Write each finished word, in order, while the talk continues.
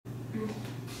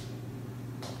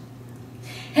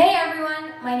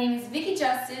my name is Vicky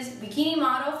Justiz, bikini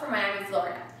model for Miami,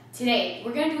 Florida. Today,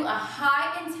 we're going to do a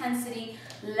high intensity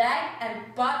leg and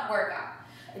butt workout.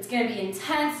 It's going to be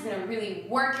intense, it's going to really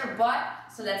work your butt,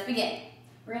 so let's begin.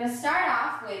 We're going to start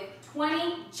off with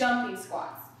 20 jumping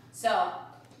squats. So,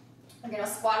 we're going to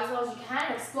squat as low as you can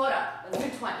and explode up. Let's do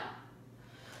 20.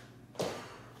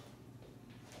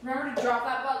 Remember to drop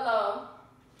that butt low.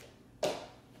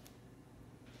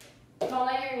 Don't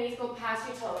let your knees go past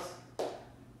your toes.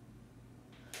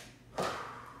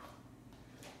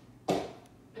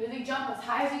 Really jump as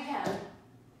high as you can.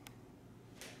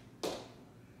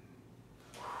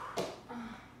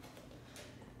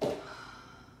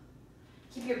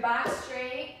 Keep your back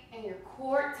straight and your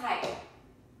core tight.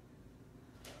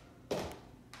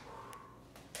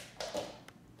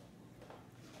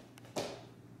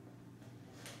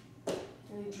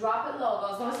 Really drop it low, go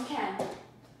as low as you can.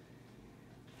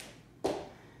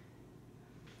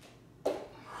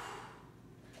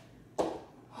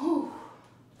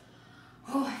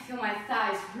 My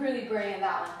thighs really burning in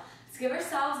that one. Let's give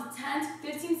ourselves a 10 to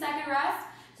 15 second rest.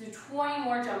 Do 20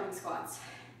 more jumping squats.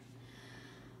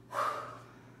 Okay.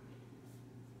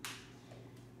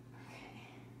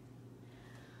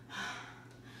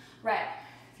 Right.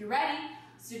 If you're ready,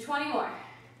 let's do 20 more.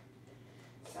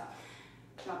 So,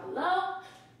 drop it low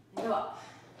and go up.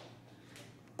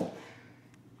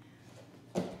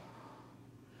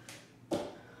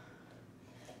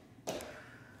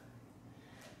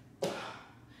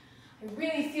 I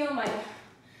really feel my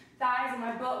thighs and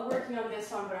my butt working on this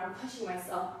one, but I'm pushing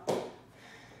myself.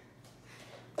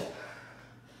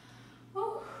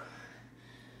 Oh,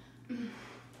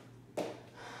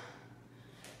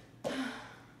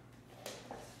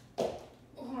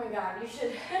 oh my God, you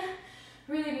should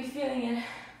really be feeling it.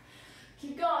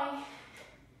 Keep going.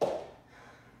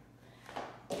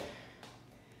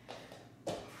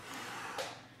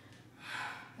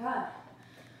 God.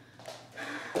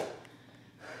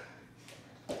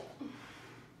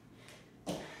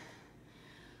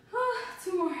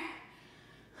 Two more.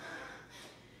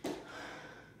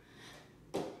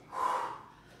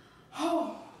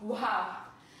 Oh, wow.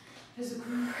 That was a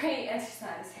great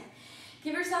exercise.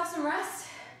 Give yourself some rest.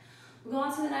 We'll go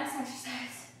on to the next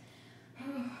exercise.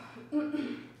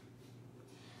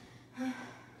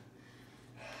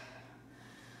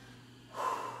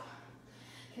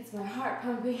 Gets my heart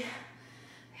pumping.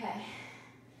 Okay.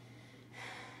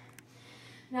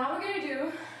 Now we're going to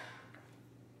do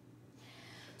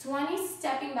 20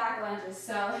 stepping back lunges.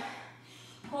 So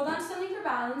hold on to something for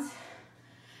balance.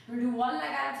 We're going to do one leg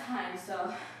at a time.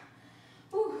 So,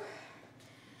 whew.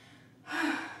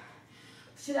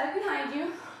 Put your leg behind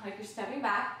you, like you're stepping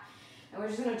back. And we're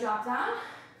just going to drop down,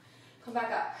 come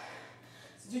back up.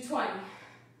 So do 20.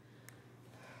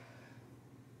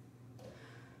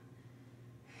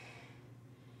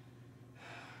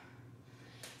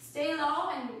 Stay low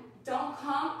and don't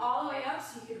come all the way up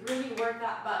so you can really work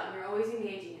that butt. You're always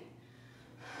engaging it.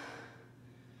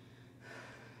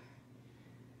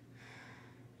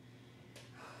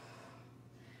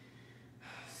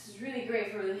 This is really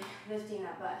great for lifting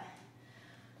that butt.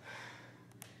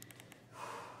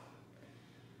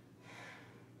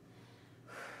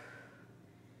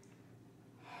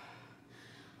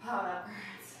 Wow, that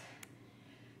burns.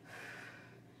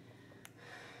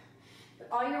 Put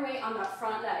all your weight on that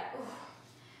front leg. Ooh.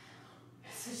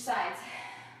 Switch sides.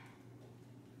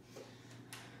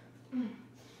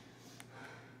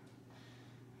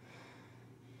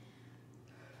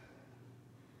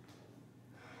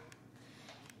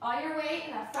 All your weight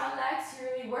in that front leg, so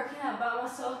you're really working that butt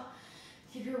muscle.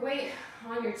 Keep your weight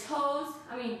on your toes,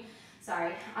 on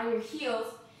your heels,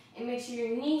 and make sure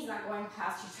your knees not going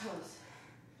past your toes.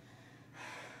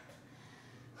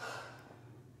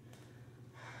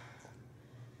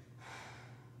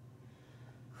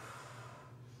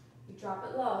 You drop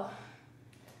it low.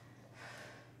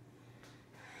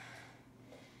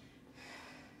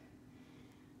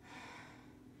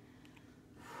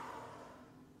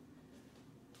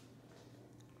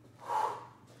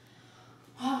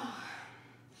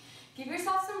 Give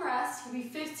yourself some rest. It could be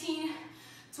 15,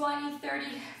 20, 30,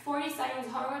 40 seconds,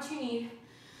 however much you need.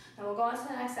 And we'll go on to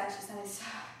the next exercise.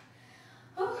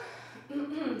 Oh.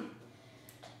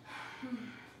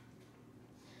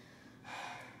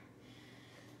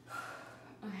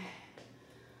 Okay.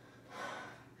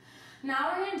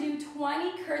 Now we're going to do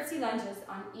 20 curtsy lunges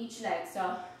on each leg.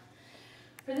 So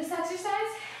for this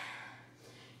exercise,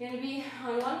 you're going to be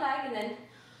on one leg and then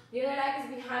the other leg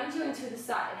is behind you and to the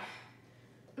side.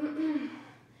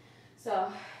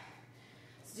 So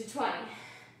let's do 20.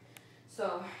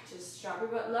 So just drop your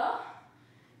butt low,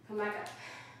 come back up.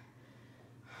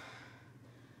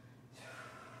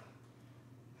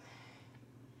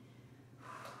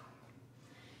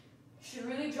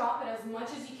 drop it as much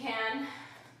as you can.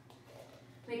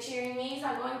 Make sure your knees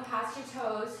are going past your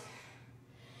toes.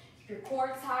 Keep your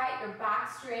core tight, your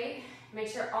back straight. Make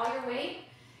sure all your weight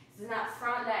is in that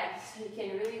front leg so you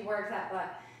can really work that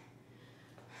butt.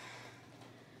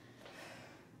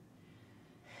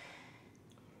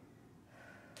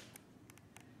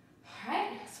 All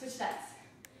right, switch legs.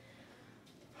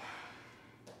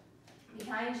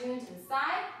 Behind you and to the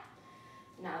side.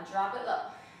 Now drop it low,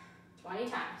 20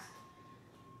 times.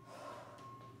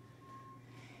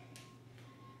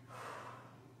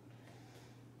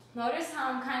 Notice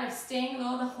how I'm kind of staying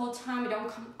low the whole time. I don't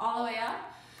come all the way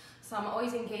up. So I'm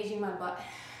always engaging my butt.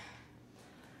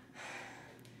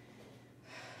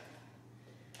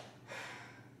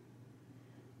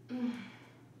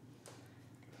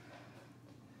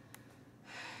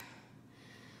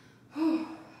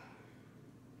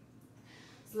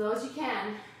 As low as you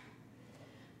can.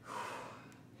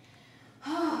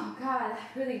 Oh God,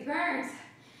 that really burns.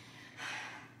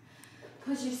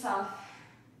 Push yourself.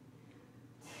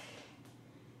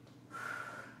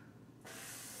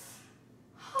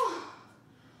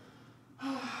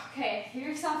 Okay, give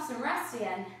yourself some rest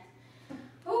again.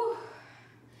 We'll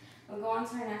go on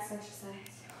to our next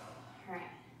exercise. All right.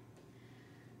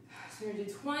 So we're gonna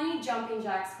do 20 jumping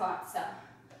jack squats. So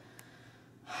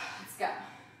let's go.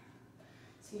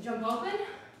 So you jump open,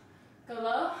 go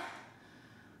low,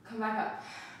 come back up.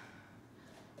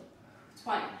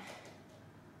 20.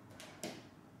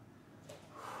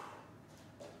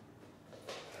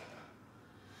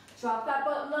 Drop that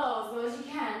butt low as you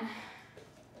can.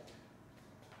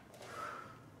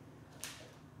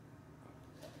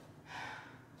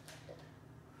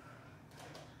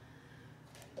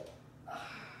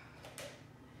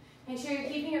 Make sure you're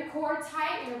keeping your core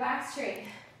tight and your back straight.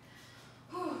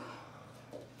 Whew.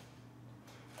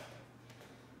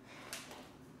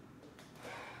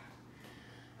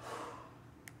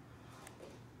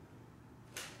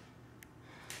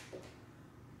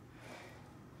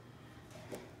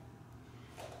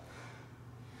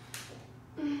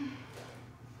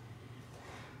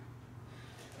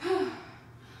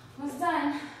 Almost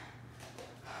done.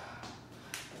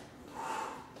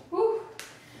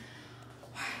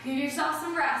 Give yourself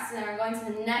some rest, and then we're going to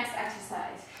the next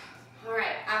exercise. All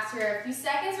right, after a few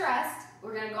seconds rest,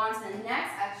 we're gonna go on to the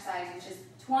next exercise, which is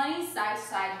 20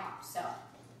 side-to-side hops. So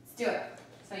let's do it.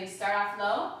 So you start off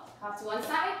low, hop to one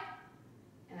side,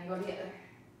 and then go to the other.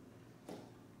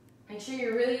 Make sure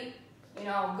you're really,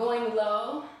 going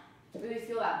low. Really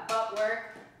feel that butt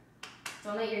work.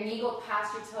 Don't let your knee go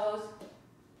past your toes.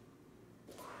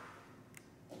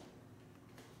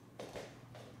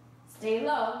 Stay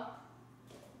low.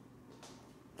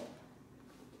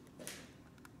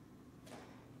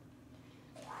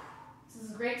 This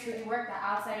is great to really work the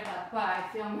outside of that butt. I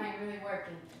feel mine really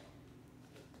working.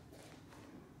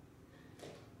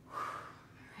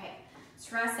 Alright,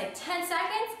 let's rest like 10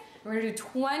 seconds. We're gonna do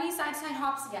 20 side-to-side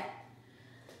hops again.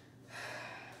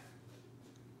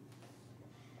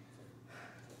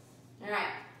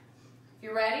 Alright, if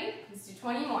you're ready, let's do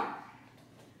 20 more.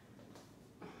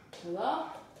 Low.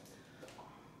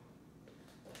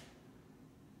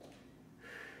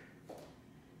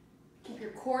 Keep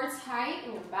your core tight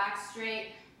and your back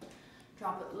straight.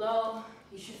 Drop it low.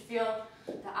 You should feel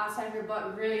the outside of your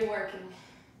butt really working.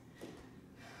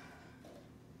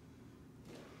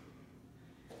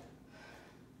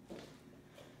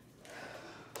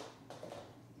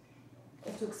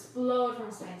 You have to explode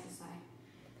from side to side.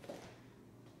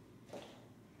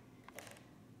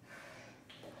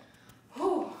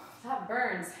 Whew, that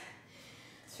burns.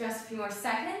 Let's rest a few more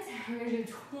seconds. We're gonna do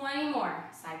 20 more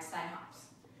side to side hops.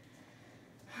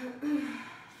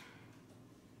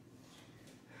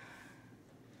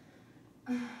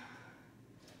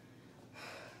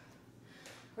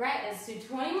 Right, let's do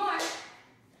 20 more.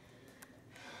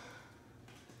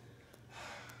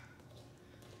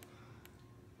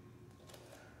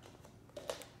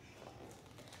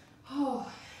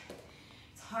 Oh,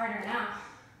 it's harder now.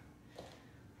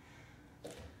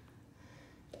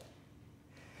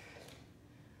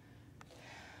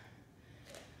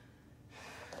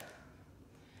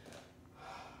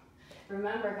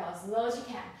 Remember, go as low as you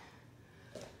can.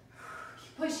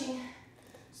 Keep pushing.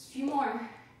 Just a few more.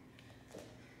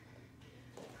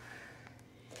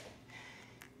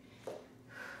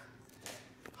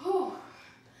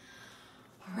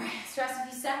 All right, let's rest a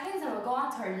few seconds and we'll go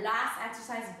on to our last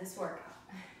exercise of this workout.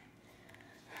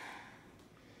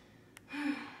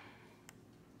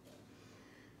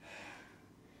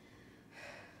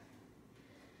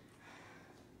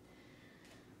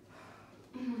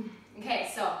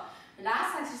 Okay, so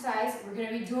last exercise, we're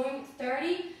going to be doing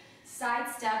 30 side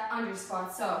step under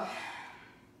squat. So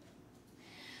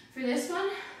for this one,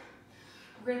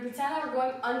 we're gonna pretend that we're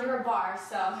going under a bar.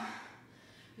 So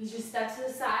you just step to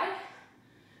the side,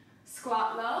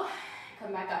 squat low,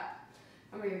 come back up.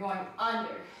 Remember, you're going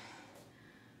under.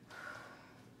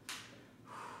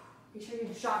 Make sure you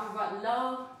drop your butt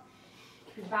low,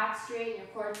 keep your back straight, your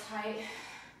core tight.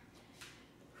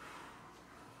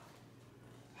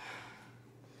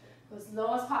 Go as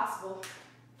low as possible.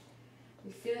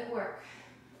 You feel it work.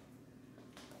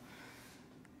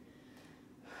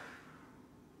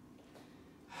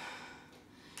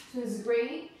 So this is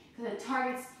great because it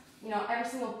targets, every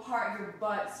single part of your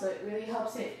butt, so it really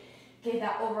helps it get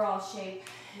that overall shape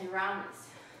and roundness.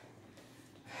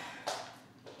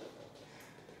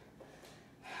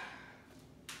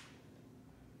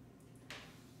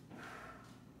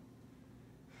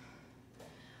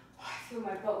 Oh, I feel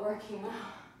my butt working now.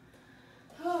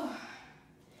 Oh.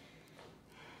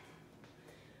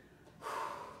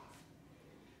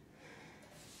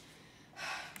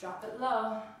 Drop it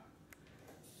low.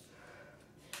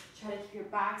 Try to keep your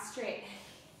back straight.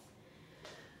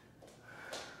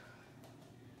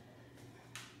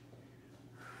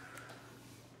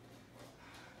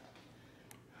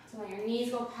 So let your knees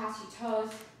go past your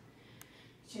toes.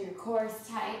 Make sure your core is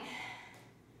tight.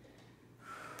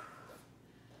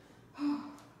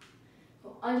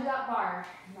 Go under that bar,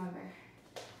 remember.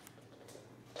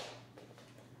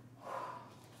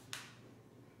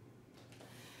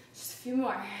 Just a few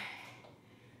more.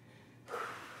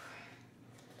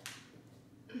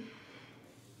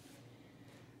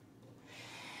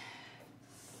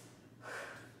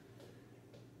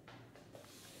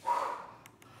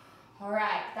 All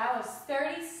right, that was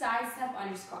 30 side step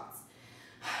under squats.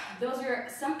 Those are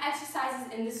some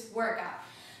exercises in this workout.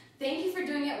 Thank you for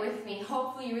doing it with me.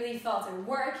 Hopefully you really felt it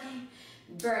working,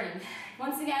 burning.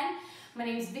 Once again, my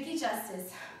name is Vicky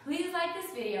Justiz. Please like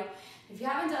this video. If you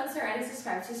haven't done so already,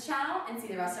 subscribe to this channel and see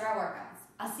the rest of our workouts.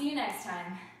 I'll see you next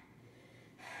time.